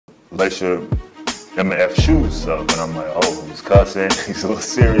lace your MF shoes up, and I'm like, oh, he's cussing, he's a little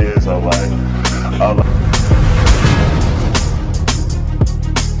serious. I'm like.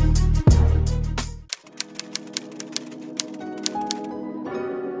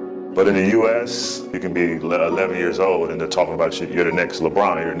 But in the U.S., you can be 11 years old and they're talking about you're the next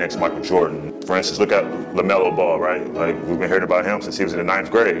LeBron, you're the next Michael Jordan. For instance, look at LaMelo Ball, right? Like, we've been hearing about him since he was in the 9th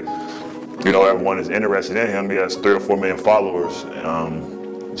grade. You know, everyone is interested in him. He has 3 or 4 million followers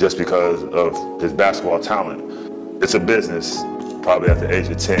just because of his basketball talent. It's a business, probably at the age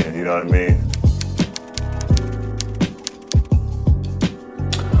of 10, you know what I mean?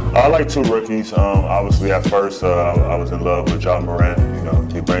 I like 2 rookies. Obviously, at first, I was in love with Ja Morant. You know,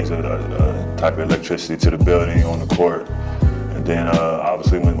 he brings a type of electricity to the building on the court. And then,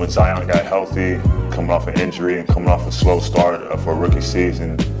 obviously, when Zion got healthy, coming off an injury and coming off a slow start for a rookie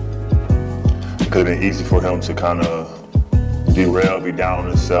season, it could have been easy for him to kind of derail, be down on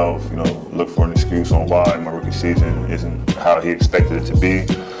himself, you know, look for an excuse on why my rookie season isn't how he expected it to be.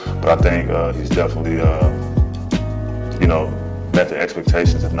 But I think he's definitely, you know, met the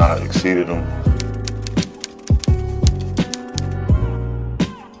expectations, if not exceeded them.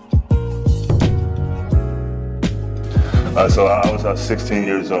 So I was 15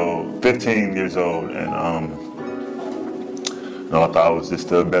 years old, and you know, I thought I was just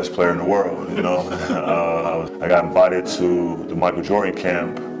the best player in the world, you know. I got invited to the Michael Jordan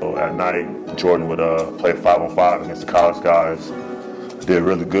camp. So at night, Jordan would play 5-on-5 against the college guys. I did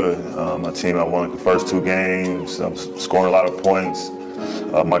really good. My team, I won the first 2 games. I was scoring a lot of points.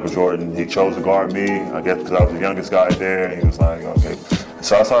 Michael Jordan, he chose to guard me, I guess because I was the youngest guy there, and he was like, okay.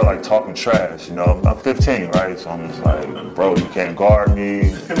 So I started like talking trash, you know. I'm 15, right? So I'm just like, bro, you can't guard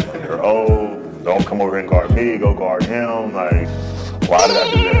me. You're old. Don't come over here and guard me. Go guard him. Like, why did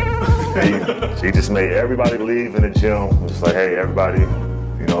I do that? He just made everybody leave in the gym. It was like, hey, everybody,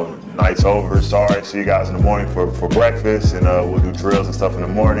 you know, night's over. Sorry, see you guys in the morning for breakfast, and we'll do drills and stuff in the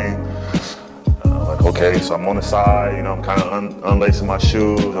morning. Like, okay, so I'm on the side, you know, I'm kind of unlacing my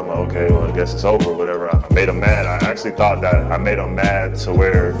shoes. I'm like, okay, well, I guess it's over, whatever. I made him mad. I actually thought that I made him mad to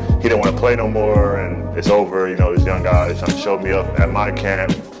where he didn't want to play no more, and it's over. You know, this young guy is trying to show me up at my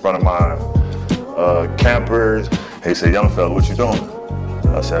camp in front of my campers. He said, young fella, what you doing?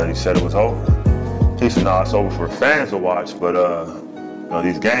 I said, he said it was over. He said, no, it's over for fans to watch, but you know,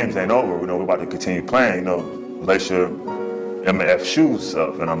 these games ain't over. You know, we're about to continue playing, you know, lace your MF shoes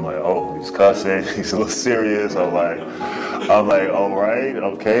up, and I'm like, oh, he's cussing, he's a little serious. I'm like, all right,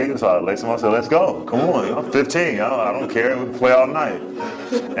 okay. So I laced him up, I said, let's go, come on, I'm 15, I don't care, we can play all night.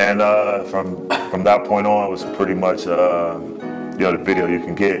 And from that point on, it was pretty much, you know, the video you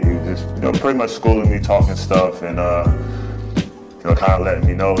can get. He was just, you know, pretty much schooling me, talking stuff, and you know, kind of letting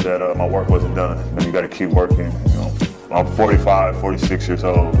me know that my work wasn't done. You know, you got to keep working. You know, I'm 45, 46 years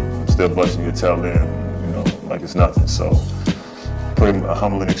old. I'm still busting your tail end, you know, like it's nothing. So, pretty a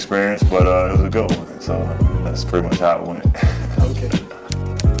humbling experience, but it was a good one. So that's pretty much how it went. Okay.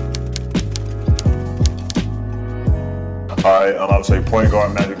 All right, I would say point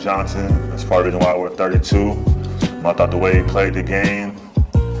guard Magic Johnson. That's part of the reason why I wear 32. I thought the way he played the game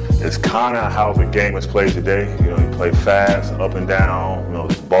is kind of how the game is played today. You know, he played fast, up and down. You know,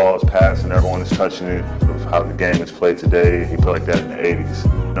 his ball's passing, everyone is touching it. How the game is played today, he played like that in the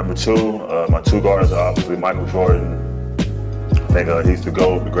 80s. Number 2, my 2 guards are obviously Michael Jordan. I think he's the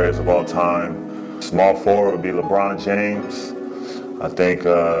GOAT, the greatest of all time. Small forward would be LeBron James. I think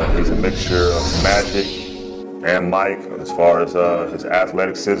he's a mixture of Magic and Mike as far as his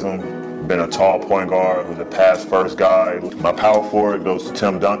athleticism. Been a tall point guard, who's a pass-first guy. My power forward goes to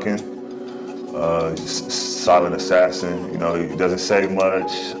Tim Duncan. He's a silent assassin. You know, he doesn't say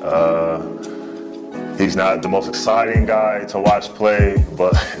much. He's not the most exciting guy to watch play,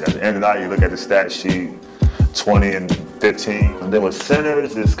 but at the end of the night, you look at the stat sheet, 20 and 15. And then with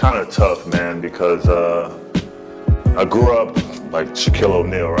centers, it's kind of tough, man, because I grew up like Shaquille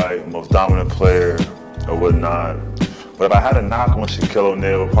O'Neal, right? Most dominant player or whatnot. But if I had to knock on Shaquille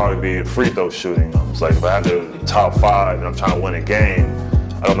O'Neal, it would probably be free throw shooting. It's like if I had the top 5 and I'm trying to win a game,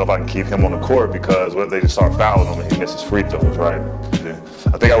 I don't know if I can keep him on the court because what if they just start fouling him and he misses free throws, right?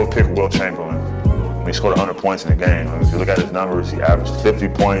 I think I would pick Will Chamberlain. He scored 100 points in a game. I mean, if you look at his numbers, he averaged 50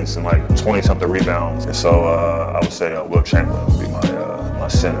 points and like 20-something rebounds. And so I would say Will Chamberlain would be my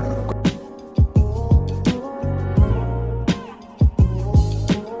center.